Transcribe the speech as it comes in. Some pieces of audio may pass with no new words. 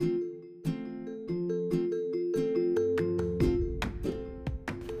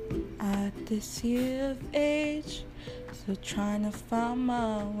this year of age, still trying to find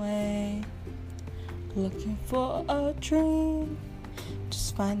my way. Looking for a dream,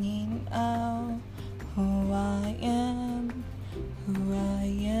 just finding out who I am,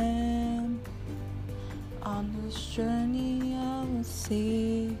 On this journey I will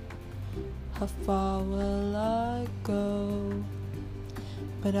see how far will I go,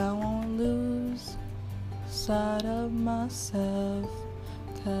 but I won't lose sight of myself,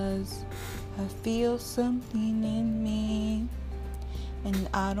 'cause I feel something in me, and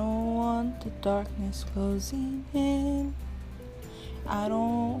I don't want the darkness closing in. I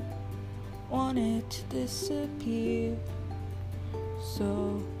don't want it to disappear.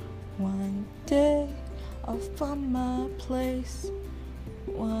 So one day I'll find my place.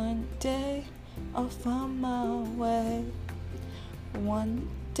 One day I'll find my way. One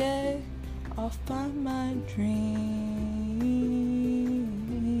day I'll find my dream.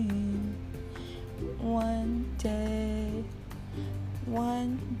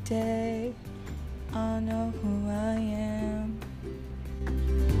 One day I know who I am.